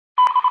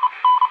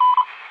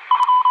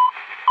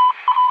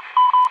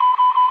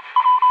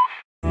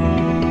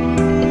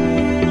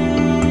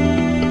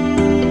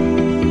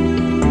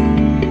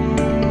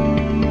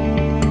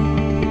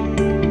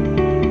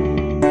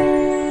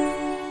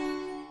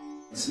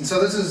And so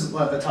this is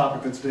a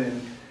topic that's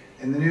been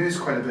in the news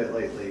quite a bit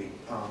lately.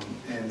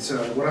 And so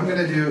what I'm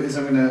going to do is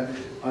I'm going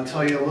to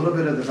tell you a little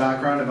bit of the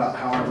background about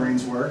how our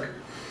brains work.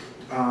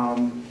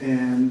 And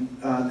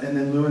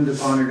then Lou and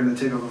Dupont are going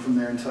to take over from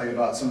there and tell you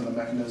about some of the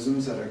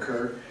mechanisms that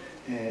occur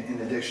in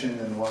addiction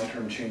and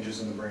long-term changes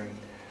in the brain.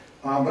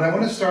 But I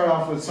want to start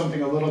off with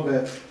something a little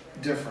bit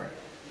different.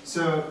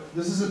 So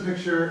this is a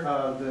picture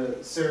of the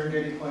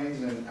Serengeti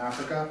Plains in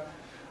Africa.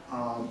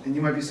 And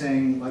you might be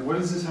saying, like, what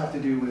does this have to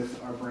do with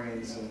our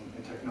brains and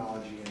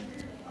technology?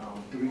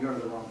 And did we go to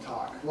the wrong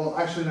talk? Well,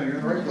 actually, no, you're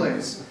in the right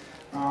place.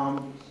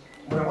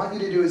 What I want you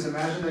to do is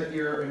imagine that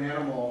you're an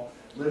animal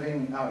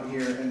living out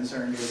here in the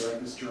Serengeti,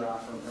 like this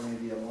giraffe or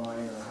maybe a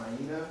lion or a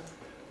hyena.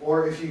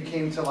 Or if you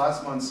came to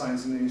last month's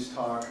Science and News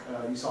talk,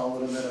 you saw a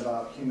little bit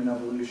about human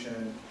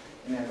evolution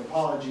and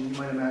anthropology. You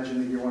might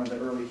imagine that you're one of the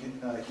early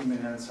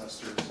human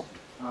ancestors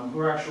who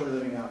are actually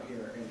living out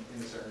here in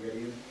the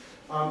Serengeti.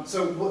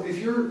 So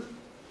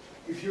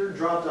if you're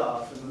dropped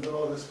off in the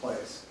middle of this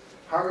place,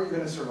 how are you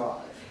going to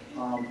survive?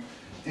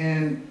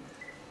 And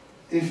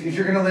if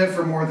you're going to live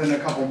for more than a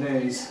couple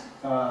days,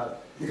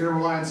 you're going to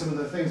rely on some of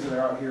the things that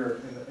are out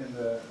here in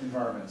the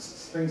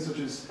environments. Things such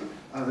as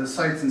the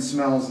sights and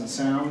smells and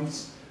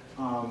sounds.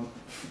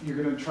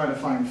 You're going to try to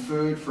find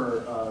food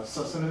for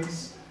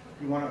sustenance.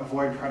 You want to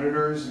avoid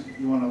predators.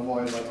 You want to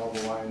avoid like all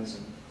the lions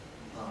and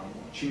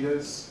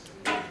cheetahs.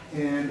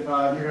 And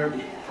you're going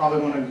to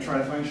probably want to try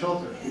to find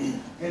shelter.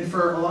 And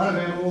for a lot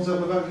of animals that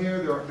live out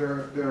here,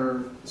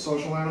 they're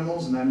social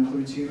animals, and that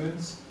includes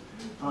humans.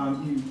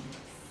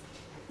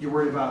 You're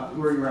worried about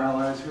who are your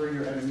allies, who are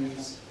your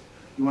enemies.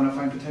 You want to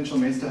find potential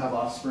mates to have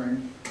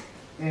offspring.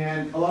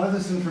 And a lot of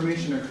this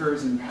information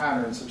occurs in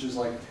patterns, such as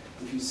like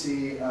if you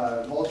see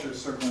vultures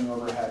circling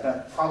overhead,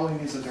 that probably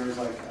means that there's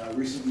like a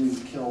recently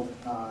killed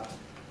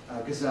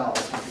gazelle or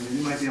something that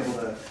you might be able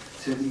to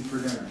eat for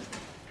dinner.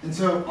 And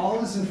so all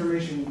of this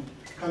information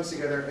comes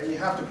together, and you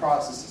have to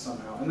process it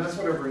somehow. And that's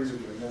what our brains are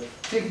doing. They're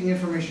taking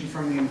information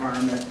from the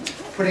environment,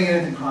 putting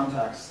it into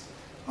context.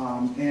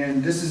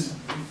 And this is,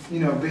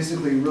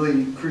 basically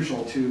really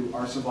crucial to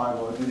our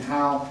survival and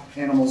how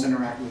animals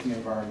interact with the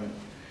environment.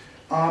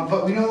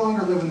 But we no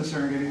longer live in the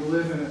Serengeti. We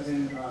live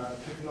in a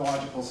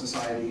technological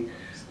society.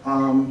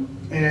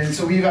 And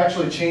so we've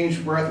actually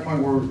changed. We're at the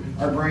point where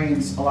our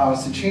brains allow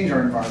us to change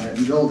our environment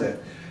and build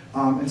it.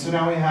 And so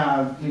now we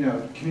have,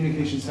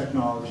 communications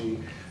technology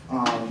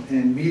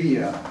and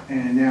media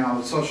and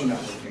now social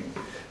networking.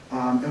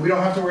 And we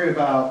don't have to worry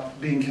about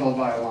being killed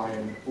by a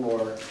lion or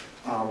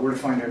where to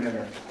find our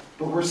dinner.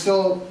 But we're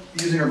still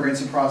using our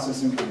brains to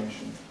process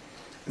information.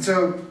 And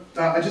so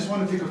I just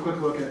want to take a quick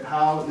look at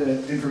how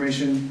the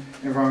information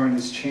environment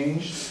has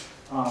changed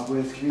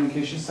with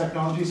communications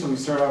technology. So we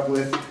start off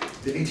with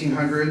the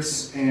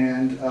 1800s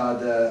and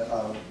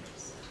the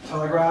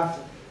telegraph.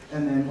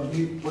 And then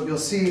what you'll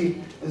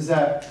see is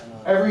that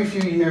every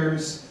few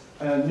years,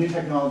 new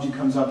technology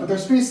comes up, but they're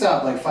spaced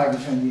out like 5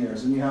 to 10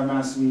 years. And you have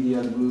mass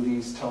media, the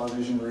movies,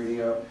 television,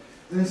 radio.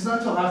 And it's not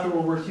until after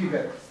World War II you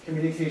get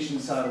communication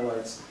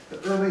satellites,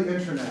 the early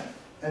internet.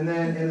 And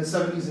then in the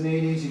 70s and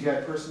 80s you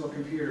get personal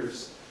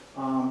computers.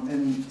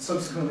 And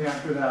subsequently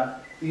after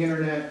that, the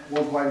internet,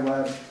 World Wide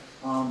Web,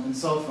 and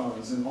cell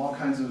phones, and all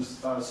kinds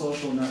of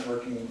social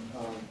networking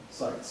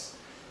sites.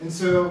 And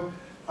so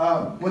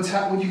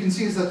what you can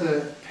see is that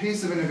the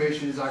pace of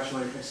innovation is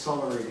actually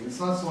accelerating. It's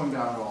not slowing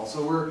down at all.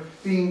 So we're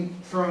being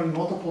thrown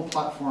multiple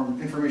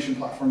information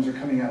platforms are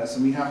coming at us,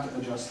 and we have to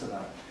adjust to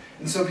that.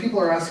 And so people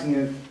are asking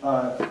if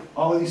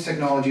all of these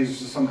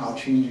technologies are somehow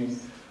changing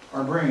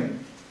our brain.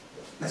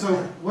 And so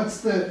what's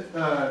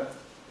the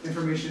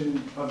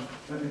information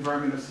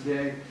environment of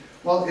today?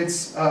 Well,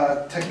 it's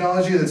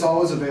technology that's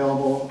always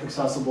available,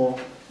 accessible.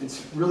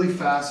 It's really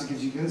fast. It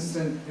gives you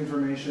instant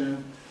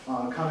information.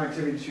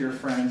 Connectivity to your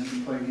friends, you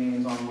can play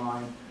games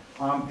online.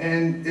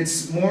 And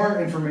it's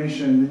more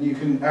information than you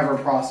can ever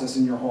process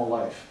in your whole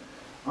life.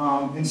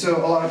 And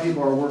so a lot of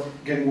people are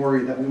getting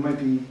worried that we might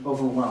be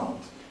overwhelmed.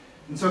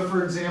 And so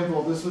for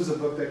example, this was a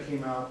book that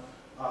came out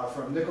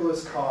from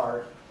Nicholas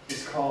Carr.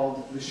 It's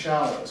called The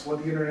Shallows, What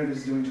the Internet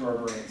is Doing to Our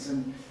Brains.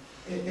 And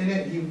in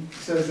it he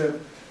says that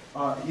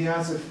he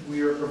asks if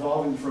we are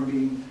evolving from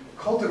being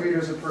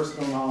cultivators of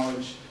personal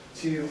knowledge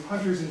to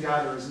hunters and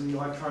gatherers in the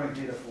electronic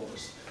data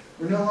force.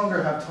 We no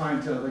longer have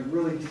time to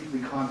really deeply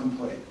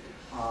contemplate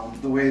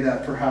the way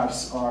that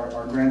perhaps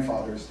our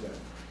grandfathers did,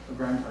 or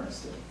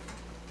grandparents did.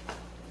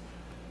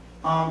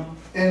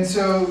 And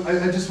so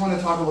I just want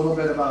to talk a little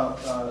bit about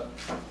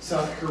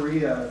South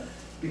Korea,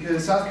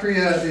 because South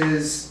Korea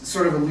is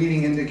sort of a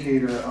leading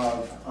indicator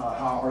of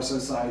how our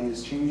society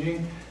is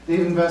changing.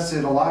 They've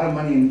invested a lot of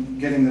money in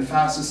getting the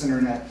fastest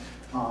internet,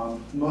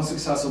 most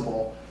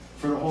accessible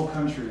for the whole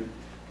country.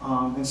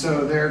 And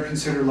so they're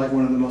considered like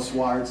one of the most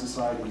wired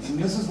societies. And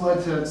this has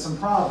led to some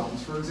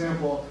problems. For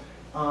example,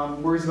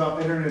 worries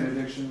about internet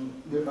addiction.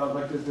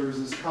 Like there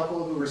was this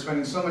couple who were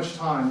spending so much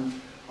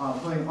time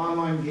playing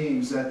online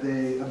games that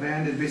they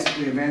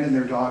basically abandoned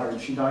their daughter,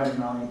 and she died of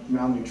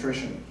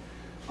malnutrition.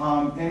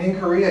 And in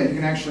Korea, you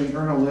can actually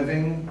earn a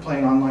living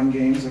playing online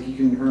games, like you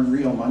can earn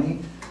real money.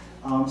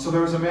 So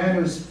there was a man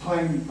who was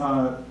playing,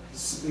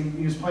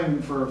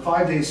 for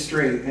 5 days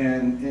straight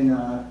and in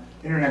an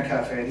internet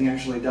cafe, and he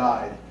actually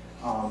died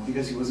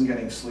because he wasn't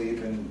getting sleep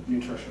and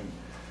nutrition.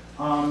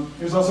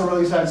 There's also a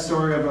really sad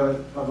story of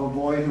a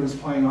boy who was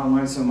playing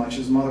online so much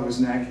his mother was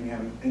nagging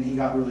him, and he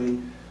got really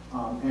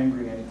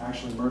angry and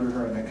actually murdered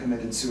her and then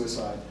committed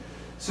suicide.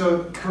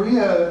 So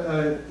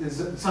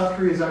South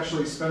Korea has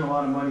actually spent a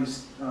lot of money.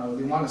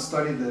 They want to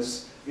study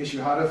this issue,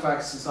 how it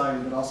affects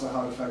society, but also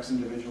how it affects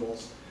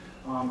individuals.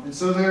 And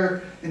so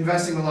they're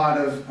investing a lot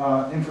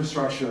of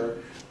infrastructure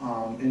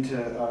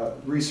into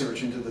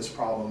research into this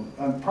problem,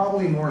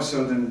 probably more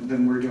so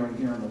than we're doing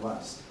here in the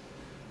West.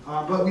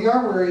 But we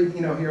are worried,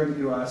 here in the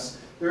U.S.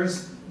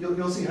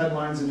 You'll see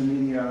headlines in the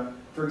media.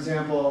 For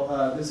example,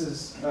 this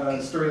is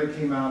a story that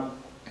came out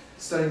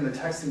studying the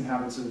texting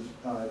habits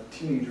of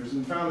teenagers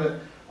and found that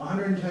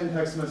 110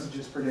 text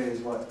messages per day is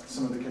what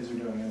some of the kids are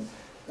doing. And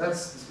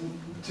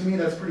to me,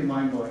 that's pretty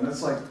mind-blowing.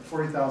 That's like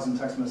 40,000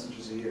 text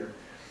messages a year.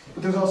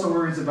 But there's also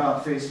worries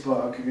about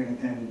Facebook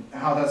and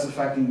how that's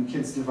affecting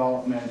kids'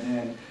 development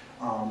and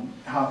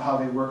how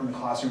they work in the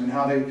classroom and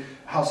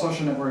how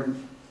social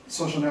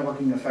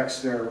networking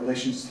affects their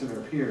relations to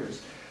their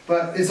peers.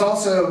 But it's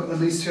also, at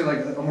least to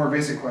like a more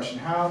basic question,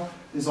 how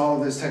is all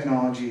of this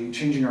technology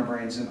changing our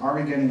brains, and are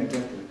we getting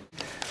addicted?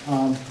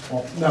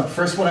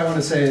 First what I want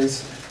to say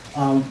is,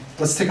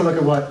 let's take a look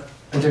at what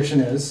addiction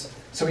is.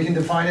 So we can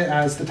define it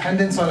as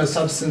dependence on a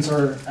substance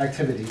or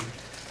activity.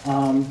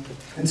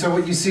 And so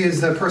what you see is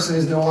the person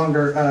is no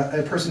longer,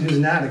 a person who's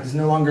an addict is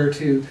no longer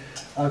to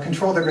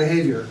control their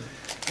behavior.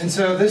 And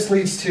so this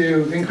leads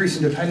to increase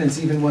in dependence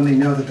even when they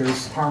know that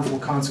there's harmful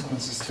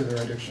consequences to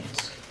their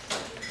addictions.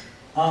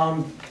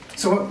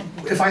 So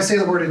if I say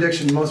the word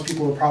addiction, most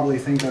people will probably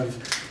think of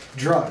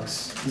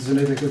drugs as an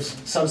addictive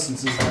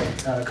substances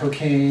like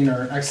cocaine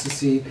or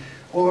ecstasy,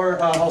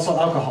 or also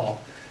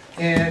alcohol.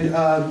 And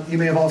you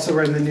may have also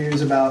read in the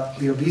news about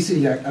the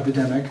obesity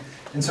epidemic.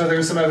 And so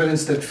there's some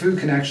evidence that food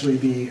can actually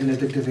be an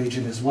addictive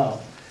agent as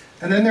well.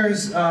 And then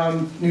there's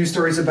news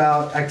stories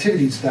about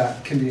activities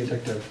that can be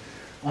addictive,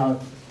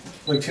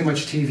 like too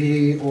much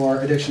TV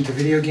or addiction to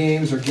video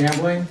games or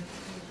gambling.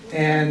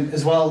 And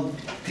as well,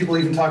 people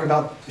even talk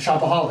about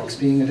shopaholics,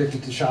 being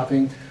addicted to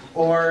shopping,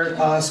 or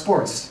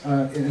sports,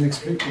 in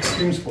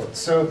extreme sports.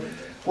 So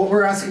what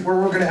we're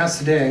going to ask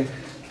today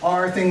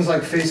are things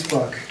like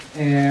Facebook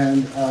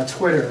and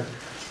Twitter,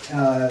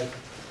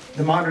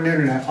 the modern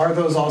internet, are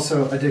those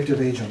also addictive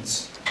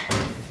agents?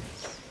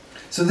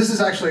 So this is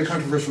actually a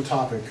controversial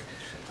topic.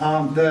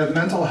 The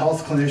mental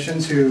health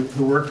clinicians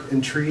who work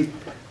and treat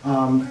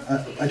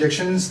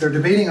addictions, they're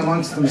debating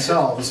amongst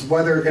themselves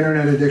whether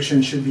internet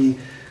addiction should be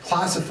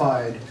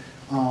classified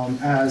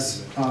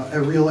as a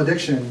real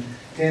addiction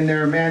in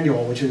their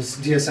manual, which is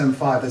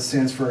DSM-5, that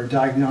stands for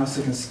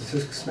Diagnostic and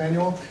Statistics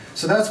Manual.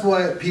 So that's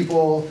what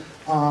people,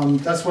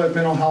 that's what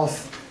mental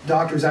health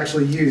doctors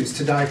actually use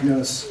to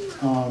diagnose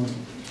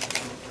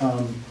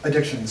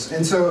addictions.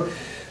 And so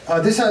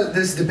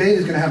this debate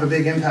is going to have a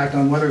big impact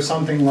on whether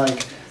something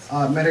like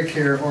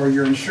Medicare or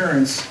your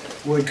insurance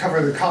would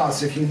cover the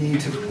costs if you need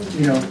to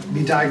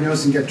be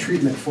diagnosed and get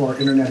treatment for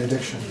internet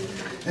addiction.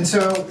 And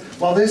so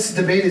while this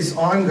debate is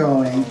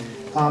ongoing,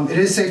 it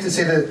is safe to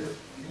say that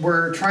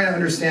we're trying to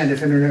understand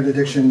if internet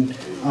addiction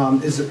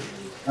is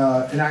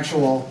an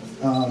actual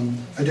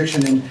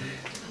addiction. And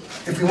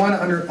if we want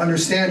to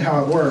understand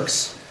how it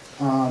works,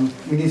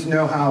 we need to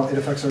know how it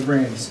affects our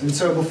brains. And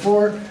so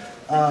before,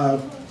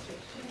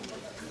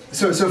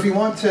 so if we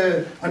want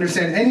to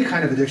understand any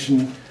kind of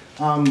addiction,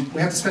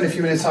 we have to spend a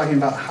few minutes talking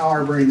about how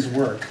our brains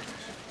work.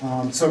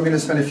 So I'm going to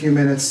spend a few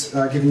minutes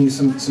giving you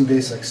some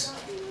basics.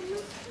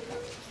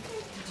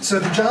 So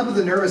the job of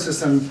the nervous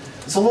system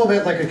is a little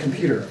bit like a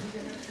computer.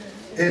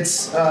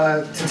 It's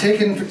to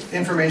take in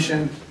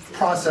information,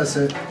 process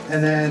it,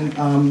 and then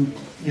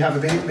you have a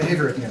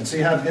behavior at the end. So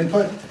you have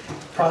input,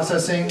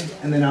 processing,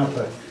 and then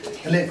output.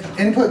 And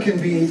the input can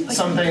be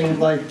something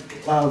like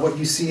what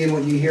you see and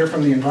what you hear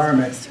from the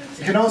environment.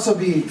 It can also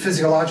be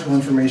physiological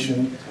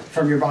information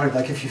from your body,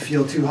 like if you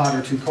feel too hot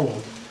or too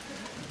cold.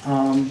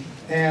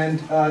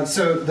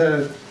 So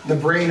the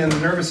brain and the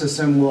nervous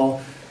system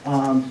will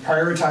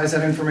prioritize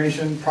that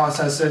information,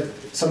 process it.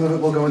 Some of it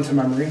will go into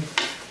memory.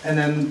 And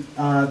then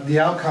the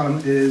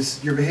outcome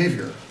is your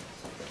behavior.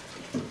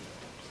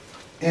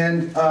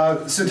 And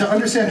so to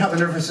understand how the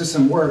nervous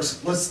system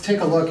works, let's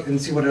take a look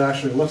and see what it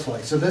actually looks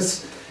like. So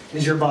this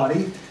is your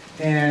body,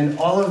 and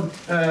all of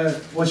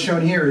what's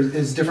shown here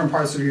is different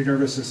parts of your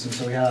nervous system.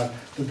 So we have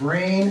the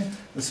brain,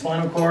 the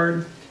spinal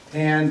cord,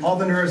 and all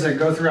the nerves that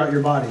go throughout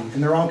your body,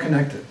 and they're all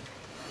connected.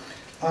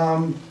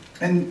 And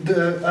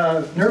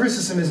the nervous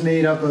system is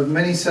made up of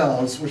many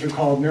cells, which are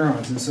called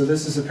neurons. And so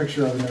this is a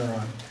picture of a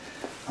neuron.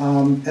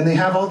 And they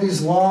have all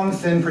these long,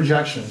 thin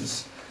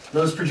projections.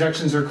 Those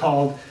projections are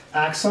called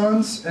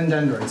axons and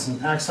dendrites.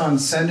 And axons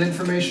send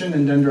information,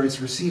 and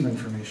dendrites receive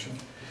information.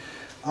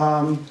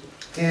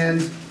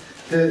 And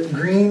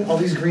all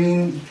these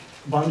green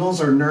bundles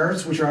are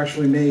nerves, which are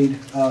actually made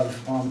of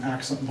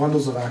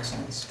bundles of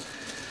axons.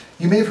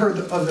 You may have heard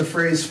of the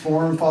phrase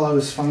form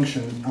follows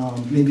function,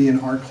 maybe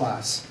in art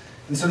class.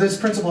 And so this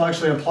principle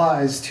actually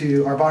applies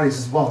to our bodies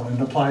as well, and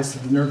it applies to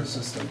the nervous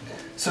system.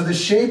 So the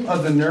shape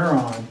of the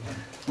neuron,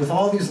 with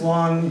all these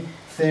long,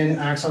 thin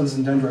axons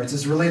and dendrites,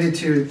 is related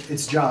to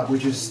its job,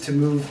 which is to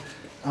move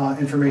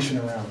information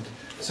around.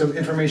 So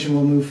information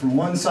will move from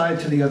one side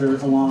to the other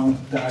along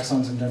the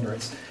axons and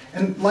dendrites.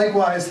 And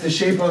likewise, the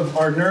shape of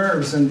our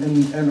nerves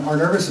and our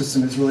nervous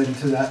system is related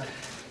to that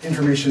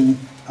information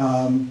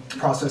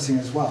processing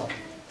as well.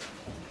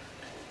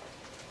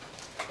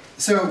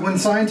 So when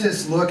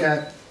scientists look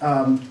at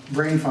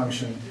brain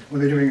function when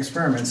they're doing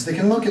experiments, they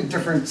can look at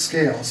different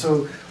scales.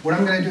 So what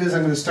I'm going to do is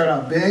I'm going to start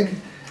out big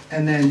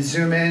and then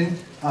zoom in,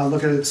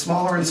 look at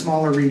smaller and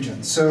smaller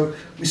regions. So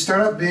we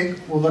start out big,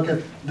 we'll look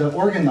at the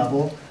organ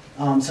level,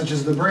 such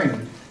as the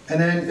brain. And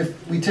then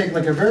if we take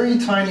like a very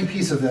tiny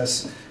piece of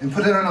this and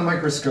put it on a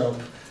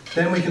microscope,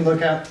 then we can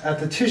look at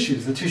the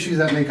tissues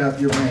that make up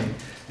your brain.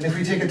 And if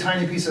we take a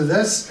tiny piece of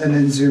this and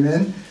then zoom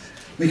in,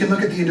 we can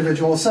look at the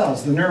individual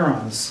cells, the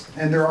neurons.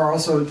 And there are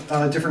also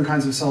different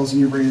kinds of cells in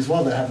your brain as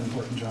well that have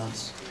important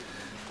jobs.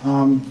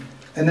 And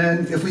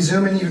then if we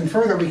zoom in even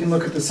further, we can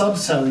look at the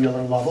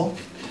subcellular level.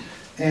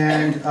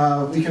 And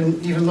we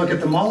can even look at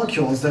the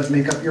molecules that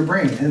make up your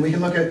brain. And we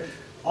can look at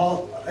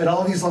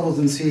all these levels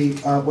and see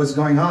what's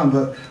going on.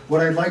 But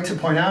what I'd like to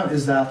point out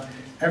is that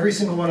every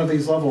single one of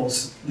these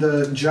levels,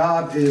 the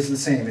job is the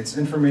same. It's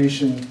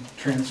information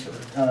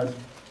transfer,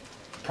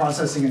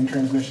 processing and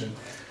transmission.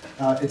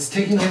 It's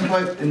taking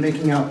input and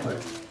making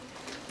output.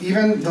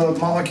 Even the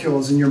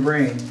molecules in your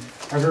brain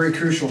are very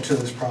crucial to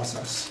this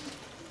process.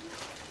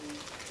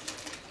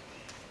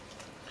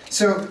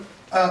 So,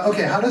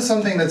 okay, how does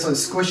something that's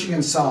squishy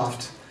and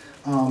soft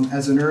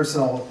as a nerve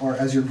cell or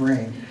as your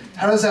brain,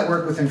 how does that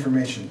work with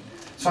information?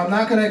 So I'm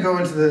not going to go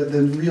into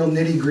the real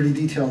nitty-gritty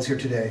details here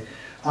today,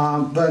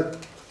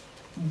 but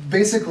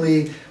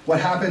basically what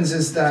happens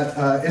is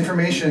that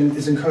information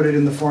is encoded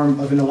in the form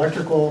of an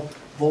electrical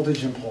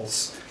voltage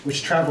impulse,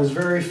 which travels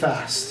very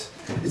fast.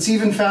 It's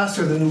even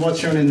faster than what's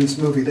shown in this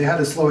movie. They had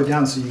to slow it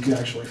down so you could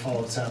actually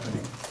follow what's happening.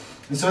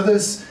 And so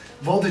this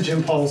voltage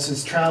impulse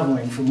is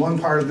traveling from one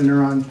part of the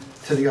neuron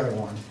to the other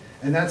one.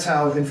 And that's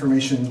how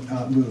information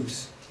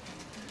moves.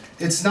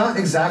 It's not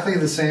exactly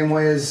the same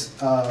way as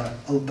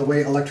the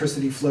way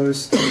electricity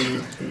flows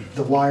through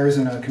the wires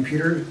in a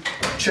computer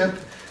chip,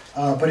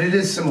 but it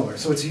is similar,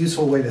 so it's a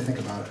useful way to think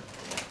about it.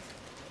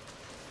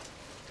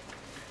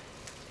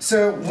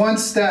 So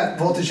once that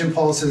voltage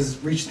impulse has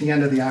reached the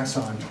end of the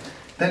axon,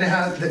 then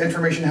the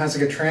information has to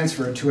get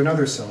transferred to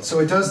another cell. So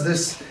it does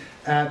this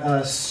at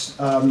a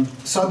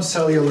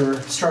subcellular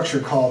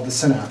structure called the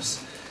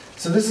synapse.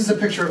 So this is a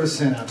picture of a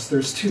synapse.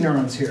 There's two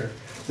neurons here.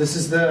 This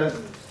is at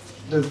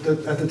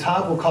the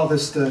top, we'll call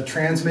this the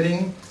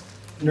transmitting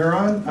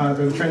neuron,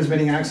 or the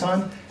transmitting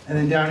axon, and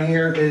then down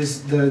here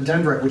is the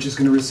dendrite, which is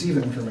going to receive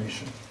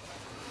information.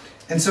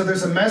 And so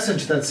there's a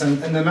message that's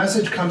sent, and the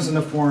message comes in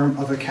the form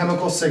of a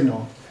chemical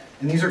signal,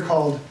 and these are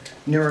called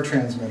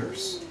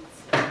neurotransmitters.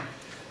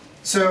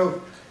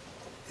 So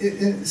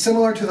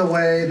similar to the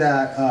way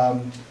that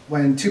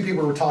when two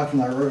people were talking,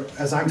 or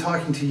as I'm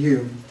talking to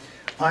you,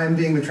 I'm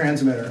being the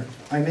transmitter,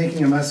 I'm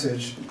making a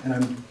message, and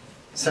I'm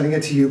sending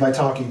it to you by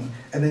talking,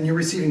 and then you're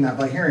receiving that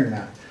by hearing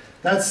that.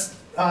 That's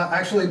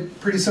actually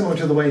pretty similar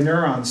to the way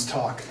neurons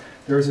talk.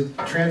 There's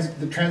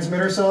the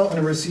transmitter cell and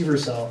a receiver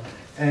cell,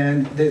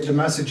 and the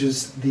message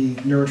is the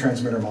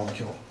neurotransmitter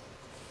molecule.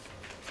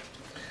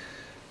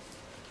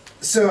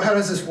 So how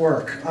does this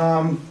work?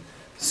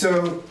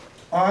 So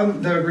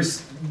on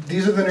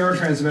these are the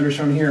neurotransmitters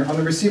shown here. On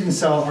the receiving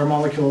cell are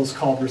molecules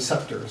called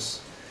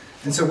receptors.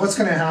 And so what's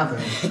going to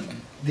happen?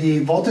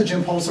 The voltage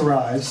impulse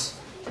arrives,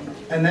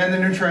 and then the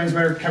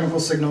neurotransmitter chemical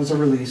signals are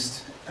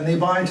released, and they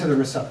bind to the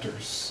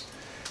receptors.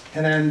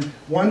 And then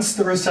once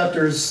the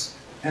receptors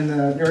and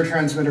the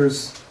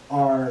neurotransmitters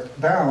are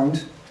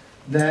bound,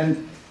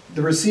 then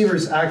the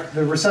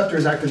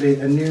receptors activate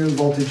a new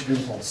voltage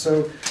impulse.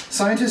 So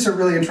scientists are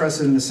really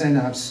interested in the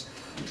synapse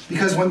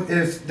because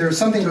if there's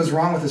something goes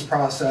wrong with this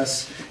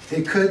process,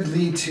 it could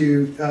lead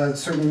to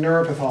certain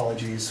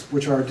neuropathologies,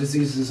 which are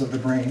diseases of the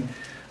brain.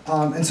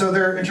 And so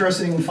they're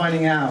interested in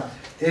finding out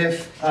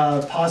if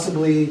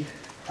possibly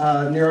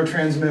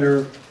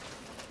neurotransmitter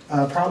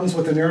problems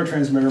with the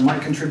neurotransmitter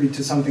might contribute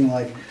to something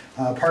like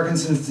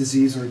Parkinson's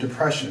disease or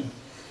depression.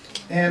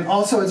 And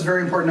also it's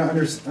very important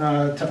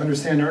to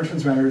understand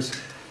neurotransmitters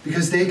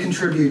because they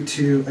contribute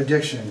to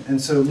addiction. And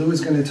so Lou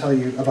is going to tell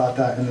you about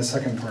that in the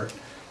second part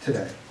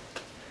today.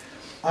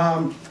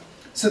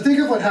 So think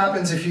of what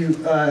happens if you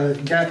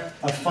get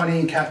a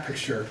funny cat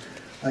picture,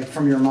 like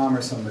from your mom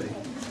or somebody.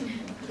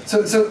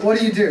 So what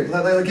do you do?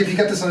 Like if you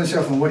get this on the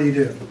shelf, what do you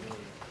do?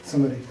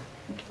 Somebody.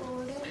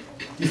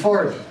 You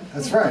forward it.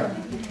 That's right.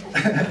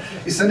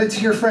 You send it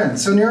to your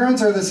friends. So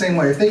neurons are the same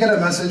way. If they get a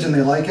message and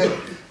they like it,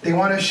 they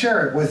want to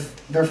share it with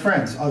their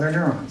friends, other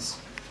neurons.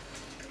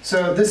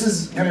 So this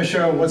is going to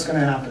show what's going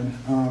to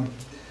happen.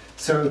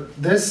 So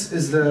this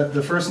is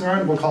the first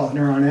neuron. We'll call it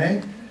neuron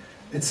A.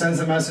 It sends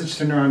a message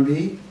to neuron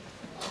B.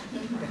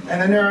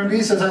 And then neuron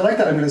B says, I like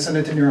that, I'm going to send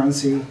it to neuron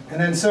C, and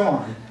then so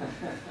on.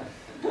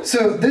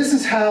 So this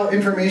is how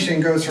information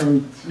goes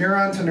from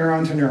neuron to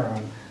neuron to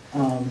neuron.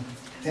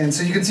 And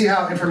so you can see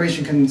how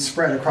information can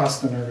spread across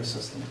the nervous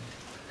system.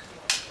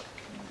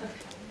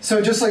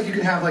 So just like you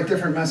can have like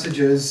different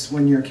messages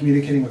when you're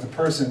communicating with a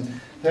person,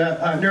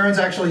 the neurons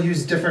actually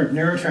use different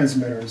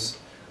neurotransmitters.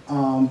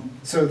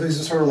 So these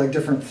are sort of like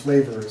different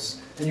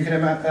flavors. And you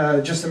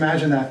can just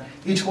imagine that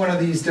each one of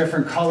these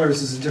different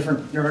colors is a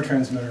different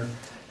neurotransmitter,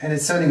 and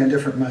it's sending a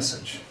different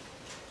message.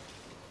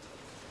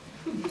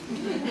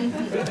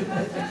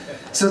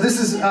 So this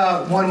is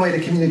one way to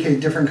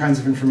communicate different kinds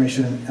of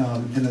information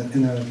in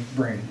the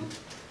brain.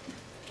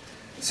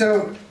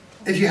 So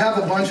if you have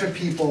a bunch of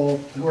people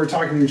who are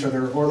talking to each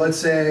other, or let's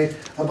say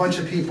a bunch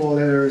of people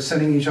that are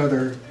sending each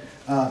other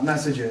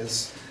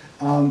messages,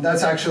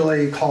 that's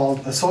actually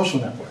called a social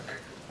network.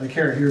 Like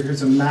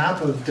here's a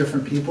map of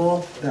different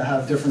people that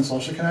have different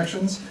social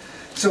connections.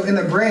 So in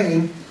the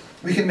brain,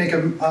 we can make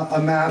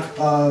a map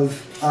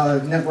of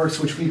networks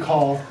which we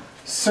call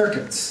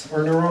circuits,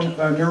 or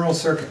neural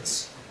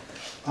circuits.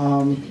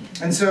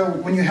 And so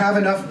when you have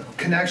enough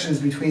connections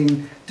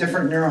between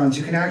different neurons,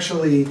 you can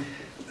actually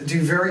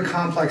do very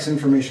complex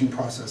information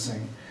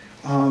processing.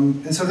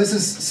 And so this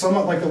is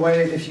somewhat like the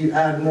way if you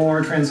add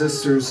more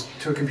transistors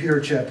to a computer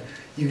chip,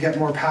 you get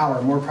more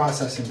power, more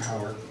processing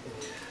power.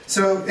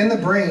 So in the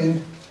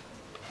brain,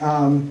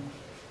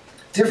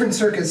 different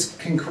circuits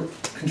can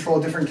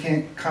control different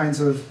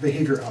kinds of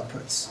behavior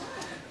outputs.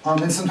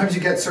 And sometimes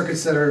you get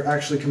circuits that are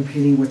actually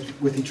competing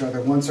with each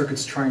other. One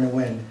circuit's trying to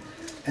win,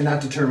 and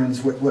that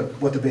determines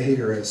what the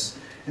behavior is.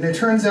 And it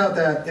turns out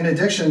that in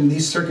addiction,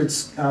 these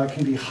circuits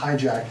can be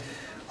hijacked.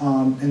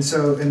 And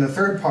so in the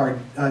third part,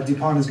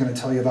 Deepan is going to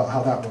tell you about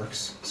how that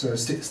works. So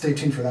stay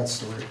tuned for that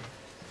story.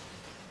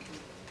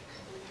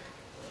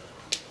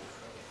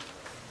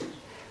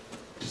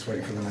 Just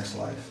waiting for the next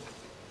slide.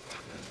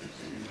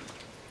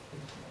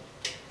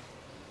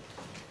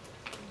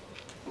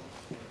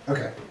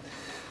 Okay.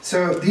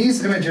 So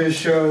these images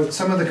show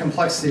some of the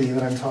complexity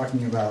that I'm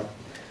talking about.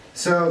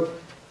 So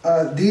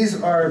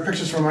these are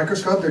pictures from a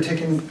microscope. They're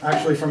taken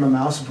actually from a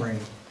mouse brain.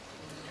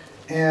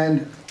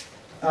 And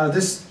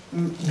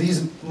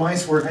these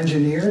mice were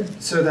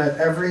engineered so that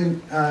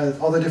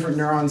all the different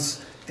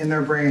neurons in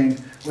their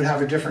brain would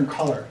have a different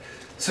color.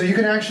 So you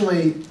can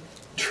actually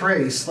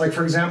trace, like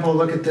for example,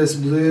 look at this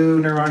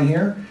blue neuron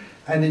here,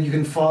 and then you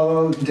can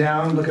follow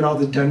down, look at all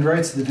the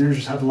dendrites. The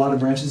dendrites have a lot of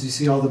branches. You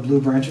see all the blue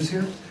branches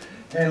here.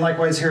 And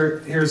likewise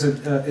here's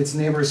its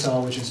neighbor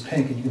cell, which is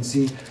pink, and you can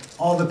see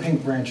all the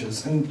pink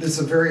branches. And it's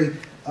a very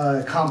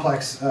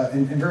complex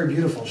and very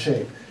beautiful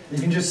shape. You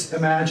can just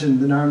imagine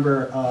the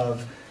number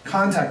of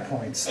contact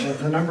points,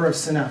 the number of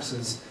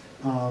synapses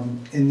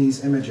in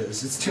these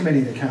images. It's too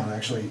many to count,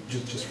 actually,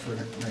 just for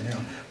right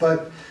now.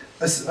 But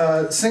a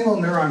single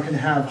neuron can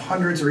have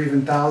hundreds or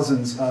even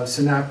thousands of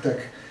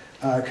synaptic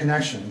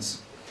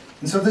connections.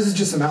 And so this is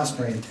just a mouse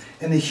brain.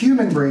 In the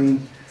human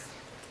brain,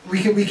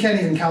 we can't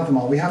even count them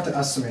all. We have to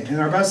estimate. And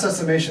our best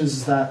estimations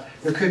is that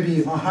there could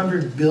be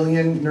 100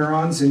 billion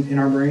neurons in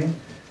our brain,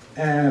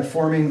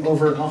 forming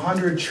over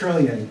 100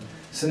 trillion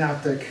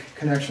synaptic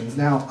connections.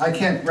 Now, I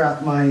can't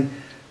wrap my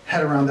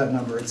head around that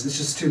number. It's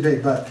just too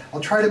big, but I'll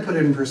try to put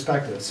it in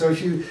perspective. So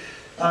if you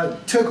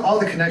took all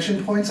the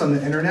connection points on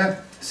the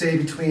internet, say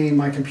between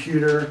my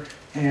computer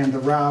and the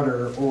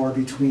router, or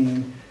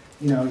between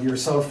your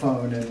cell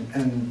phone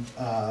and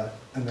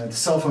the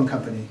cell phone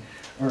company,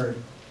 or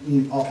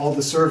all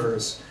the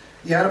servers,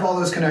 you add up all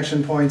those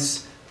connection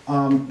points,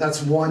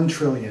 that's 1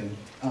 trillion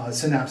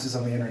synapses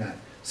on the internet.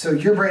 So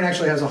your brain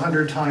actually has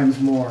 100 times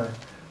more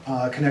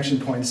connection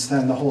points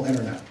than the whole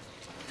internet.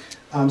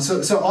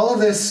 So all of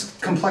this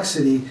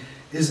complexity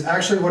is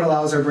actually what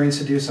allows our brains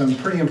to do some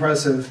pretty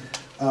impressive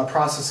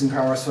processing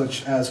power,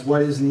 such as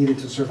what is needed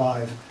to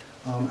survive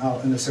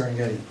out in the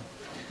Serengeti.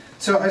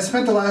 So I've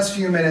spent the last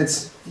few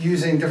minutes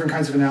using different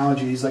kinds of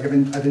analogies. Like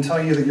I've been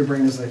telling you that your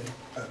brain is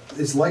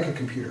like a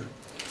computer.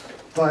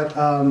 But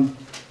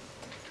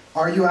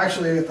are you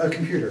actually a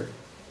computer?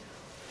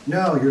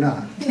 No, you're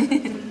not.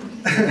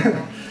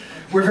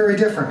 We're very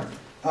different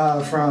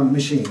from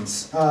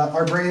machines.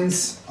 Our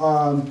brains,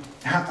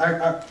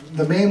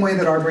 the main way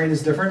that our brain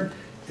is different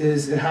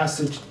is it has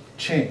to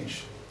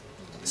change.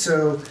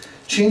 So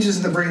changes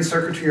in the brain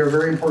circuitry are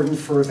very important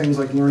for things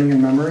like learning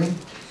and memory,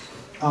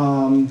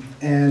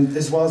 and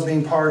as well as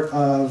being part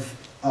of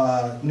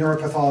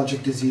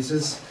neuropathologic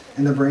diseases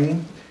in the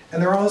brain.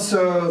 And there are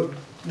also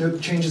the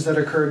changes that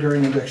occur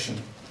during addiction.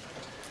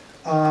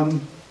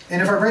 And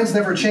if our brains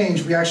never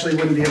change, we actually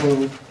wouldn't be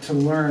able to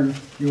learn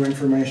new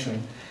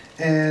information.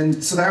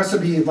 And so there has to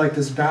be like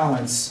this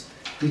balance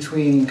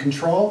between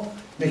control,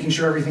 making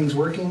sure everything's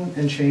working,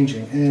 and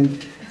changing.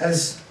 And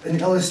as an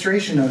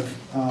illustration of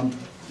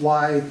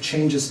why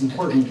change is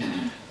important,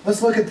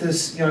 let's look at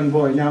this young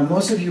boy. Now,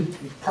 most of you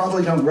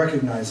probably don't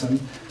recognize him.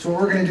 So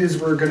what we're going to do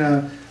is we're going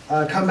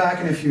to come back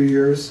in a few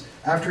years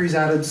after he's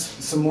added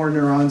some more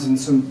neurons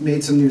and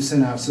made some new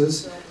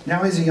synapses.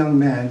 Now he's a young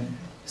man.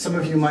 Some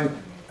of you might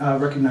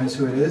recognize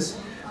who it is.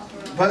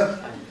 But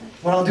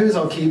what I'll do is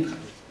I'll keep,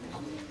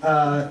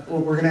 we're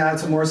going to add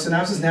some more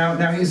synapses.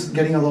 Now he's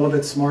getting a little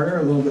bit smarter,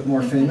 a little bit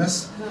more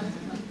famous.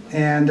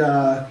 And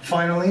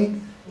finally,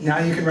 now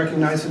you can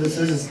recognize who this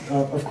is.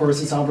 Of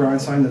course, it's Albert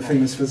Einstein, the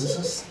famous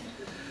physicist.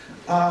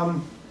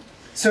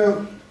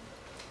 So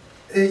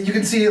you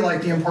can see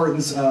like the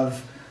importance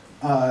of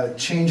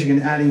changing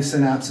and adding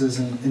synapses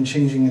and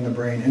changing in the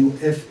brain.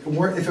 And if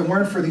it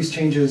weren't for these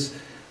changes,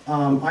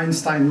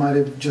 Einstein might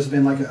have just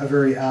been like a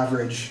very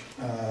average,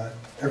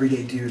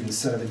 everyday dude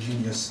instead of a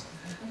genius.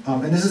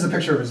 And this is a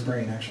picture of his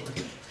brain, actually.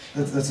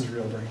 That's his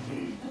real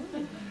brain.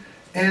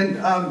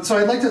 And so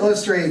I'd like to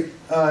illustrate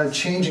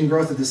change and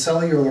growth at the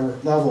cellular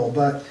level,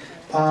 but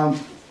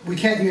we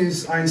can't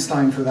use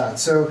Einstein for that.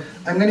 So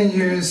I'm going to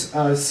use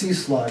sea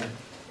slug,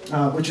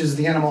 which is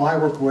the animal I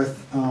work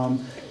with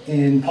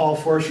in Paul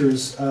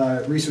Forscher's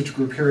research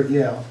group here at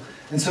Yale.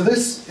 And so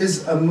this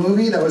is a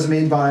movie that was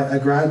made by a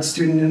grad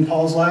student in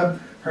Paul's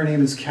lab. Her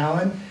name is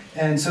Callan.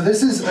 And so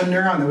this is a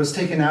neuron that was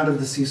taken out of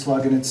the sea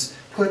slug, and it's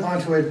put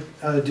onto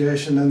a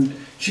dish, and then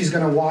she's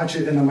going to watch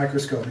it in a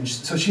microscope. And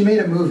so she made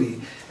a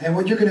movie. And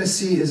what you're going to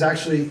see is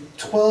actually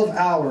 12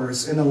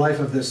 hours in the life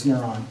of this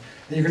neuron.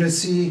 And you're going to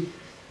see,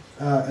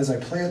 as I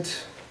play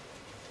it,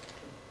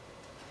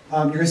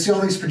 you're going to see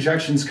all these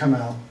projections come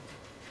out.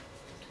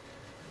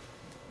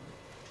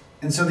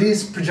 And so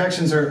these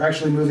projections are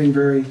actually moving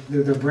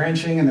they're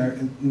branching and they're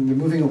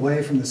moving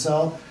away from the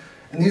cell.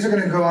 And these are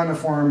going to go on to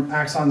form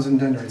axons and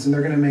dendrites, and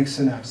they're going to make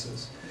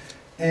synapses.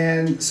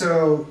 And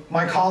so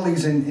my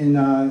colleagues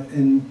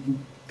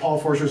in Paul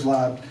Forscher's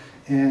lab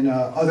and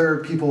other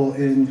people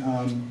in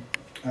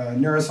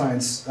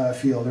neuroscience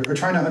field are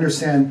trying to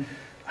understand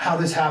how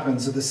this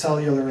happens at the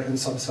cellular and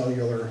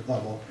subcellular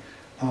level.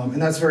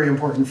 And that's very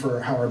important for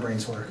how our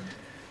brains work.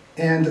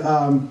 And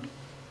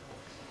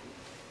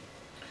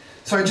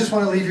so I just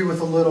want to leave you with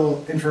a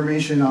little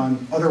information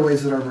on other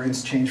ways that our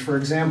brains change. For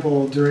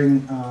example,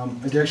 during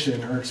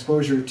addiction or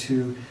exposure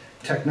to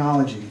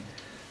technology.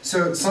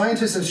 So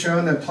scientists have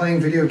shown that playing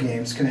video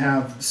games can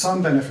have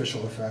some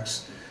beneficial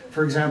effects.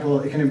 For example,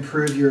 it can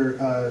improve your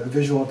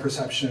visual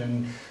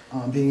perception,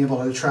 being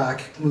able to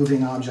track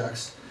moving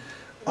objects.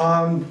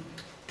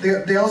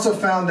 They also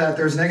found that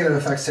there's negative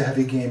effects to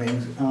heavy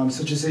gaming,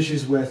 such as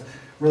issues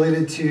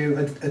related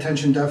to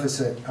attention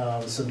deficit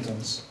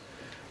symptoms.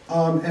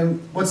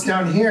 And what's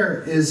down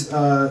here is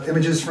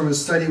images from a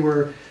study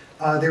where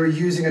they were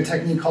using a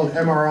technique called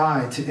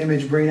MRI to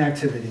image brain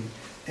activity.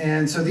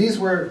 And so these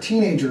were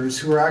teenagers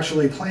who were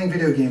actually playing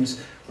video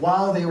games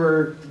while they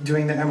were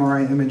doing the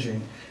MRI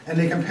imaging. And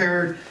they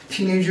compared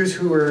teenagers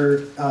who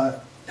were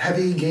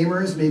heavy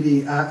gamers,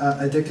 maybe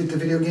addicted to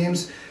video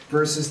games,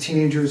 versus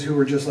teenagers who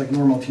were just like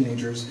normal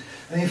teenagers.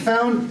 And they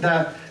found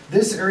that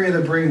this area of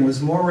the brain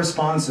was more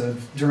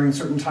responsive during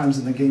certain times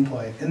in the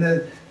gameplay in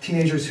the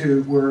teenagers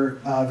who were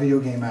video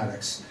game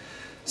addicts.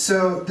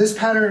 So this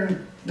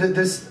pattern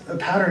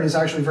is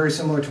actually very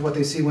similar to what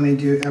they see when they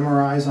do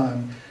MRIs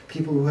on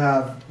people who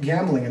have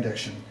gambling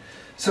addiction.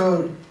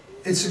 So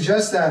it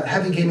suggests that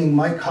heavy gaming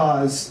might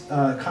cause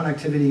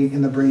connectivity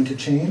in the brain to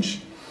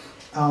change.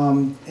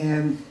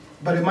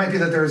 But it might be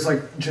that there's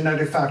like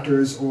genetic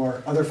factors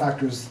or other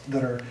factors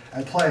that are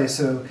at play.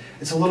 So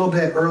it's a little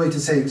bit early to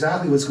say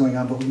exactly what's going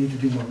on, but we need to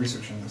do more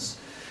research on this.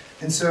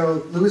 And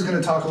so Lou is going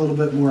to talk a little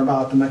bit more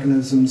about the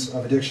mechanisms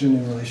of addiction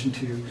in relation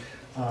to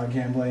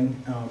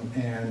gambling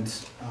and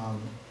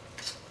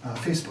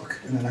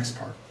Facebook in the next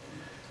part.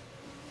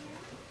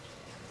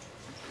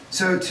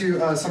 So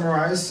to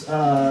summarize,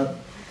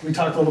 we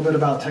talked a little bit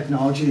about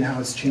technology and how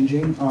it's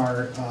changing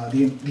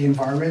the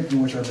environment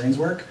in which our brains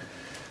work.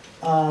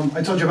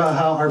 I told you about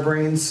how our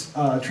brains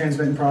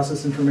transmit and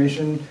process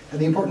information and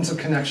the importance of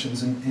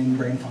connections in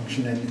brain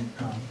function in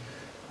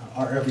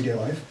our everyday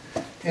life.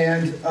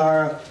 And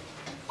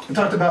we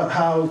talked about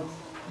how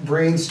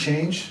brains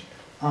change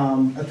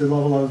at the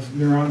level of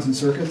neurons and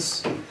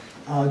circuits.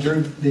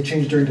 They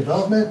change during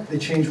development, they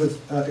change with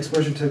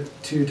exposure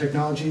to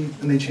technology,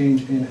 and they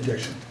change in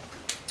addiction.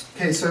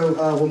 Okay, so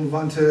we'll move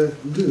on to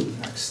Lou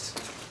next.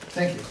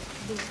 Thank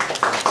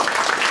you.